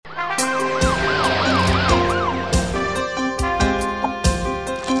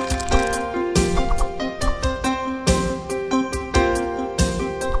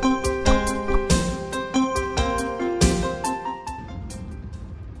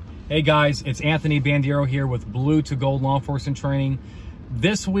Hey guys, it's Anthony Bandiero here with Blue to Gold Law Enforcement Training.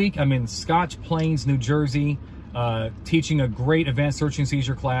 This week I'm in Scotch Plains, New Jersey, teaching a great advanced search and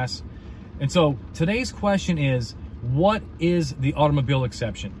seizure class. And so today's question is, what is the automobile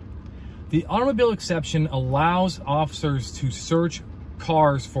exception? The automobile exception allows officers to search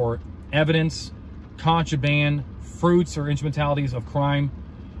cars for evidence, contraband, fruits or instrumentalities of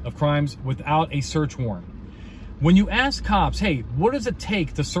crimes without a search warrant. When you ask cops, hey, what does it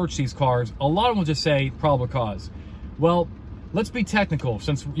take to search these cars? A lot of them will just say probable cause. Well, let's be technical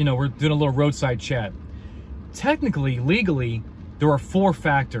since, we're doing a little roadside chat. Technically, legally, there are 4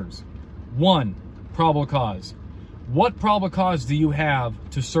 factors. 1, probable cause. What probable cause do you have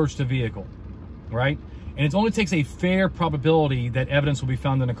to search the vehicle, right? And it only takes a fair probability that evidence will be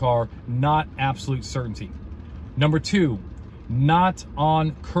found in a car, not absolute certainty. Number 2, not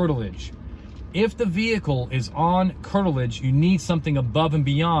on curtilage. If the vehicle is on curtilage, you need something above and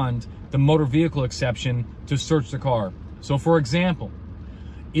beyond the motor vehicle exception to search the car. So for example,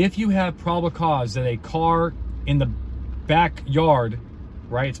 if you have probable cause that a car in the backyard,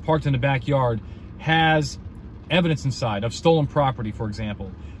 right, it's parked in the backyard, has evidence inside of stolen property, for example,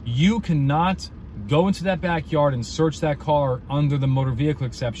 you cannot go into that backyard and search that car under the motor vehicle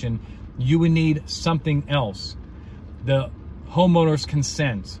exception. You would need something else. The homeowner's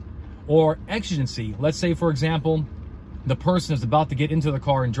consent. Or exigency. Let's say, for example, the person is about to get into the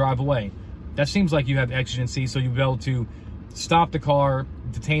car and drive away. That seems like you have exigency, so you'll be able to stop the car,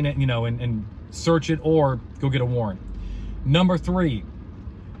 detain it, and search it, or go get a warrant. Number 3,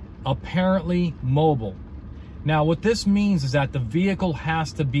 apparently mobile. Now, what this means is that the vehicle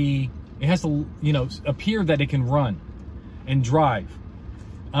has to appear that it can run and drive.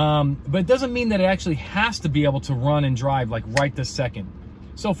 But it doesn't mean that it actually has to be able to run and drive like right this second.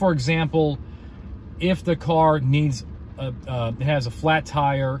 So for example, if the car needs, it has a flat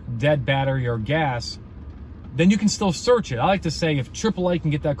tire, dead battery, or gas, then you can still search it. I like to say if AAA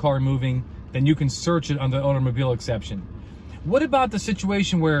can get that car moving, then you can search it under the automobile exception. What about the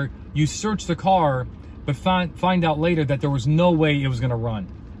situation where you search the car, but find out later that there was no way it was going to run?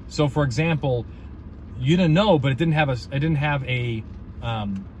 So for example, you didn't know, but it didn't have a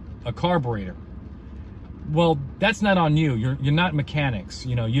carburetor. Well, that's not on you. You're not mechanics.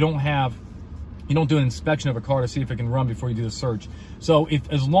 You don't do an inspection of a car to see if it can run before you do the search. So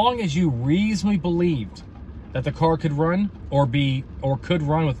as long as you reasonably believed that the car could run or could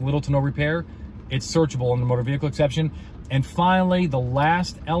run with little to no repair, it's searchable under the motor vehicle exception. And finally, the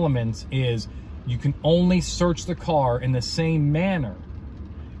last element is you can only search the car in the same manner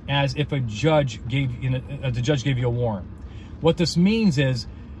as if the judge gave you a warrant. What this means is,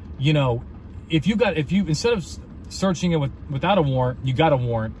 if you instead of searching it without a warrant, you got a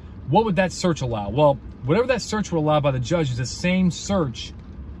warrant, what would that search allow? Well, whatever that search would allow by the judge is the same search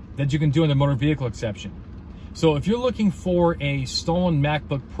that you can do in the motor vehicle exception. So if you're looking for a stolen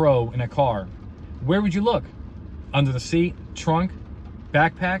MacBook Pro in a car, where would you look? Under the seat, trunk,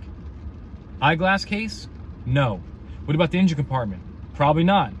 backpack, eyeglass case? No. What about the engine compartment? Probably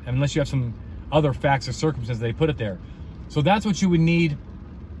not, unless you have some other facts or circumstances they put it there. So that's what you would need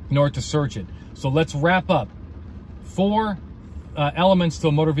in order to search it. So let's wrap up. 4 elements to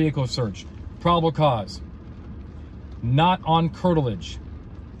a motor vehicle search. Probable cause. Not on curtilage.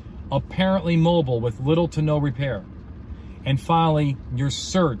 Apparently mobile with little to no repair. And finally, your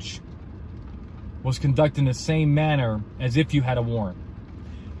search was conducted in the same manner as if you had a warrant.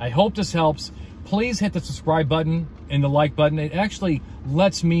 I hope this helps. Please hit the subscribe button and the like button. It actually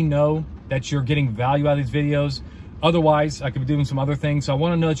lets me know that you're getting value out of these videos. Otherwise, I could be doing some other things. So I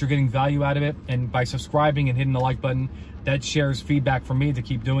want to know that you're getting value out of it. And by subscribing and hitting the like button, that shares feedback for me to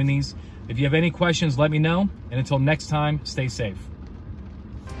keep doing these. If you have any questions, let me know. And until next time, stay safe.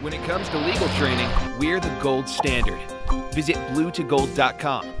 When it comes to legal training, we're the gold standard. Visit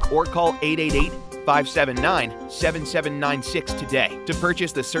bluetogold.com or call 888-579-7796 today to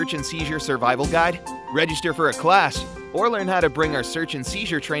purchase the Search and Seizure Survival Guide, register for a class, or learn how to bring our search and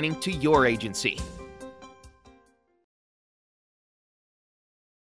seizure training to your agency.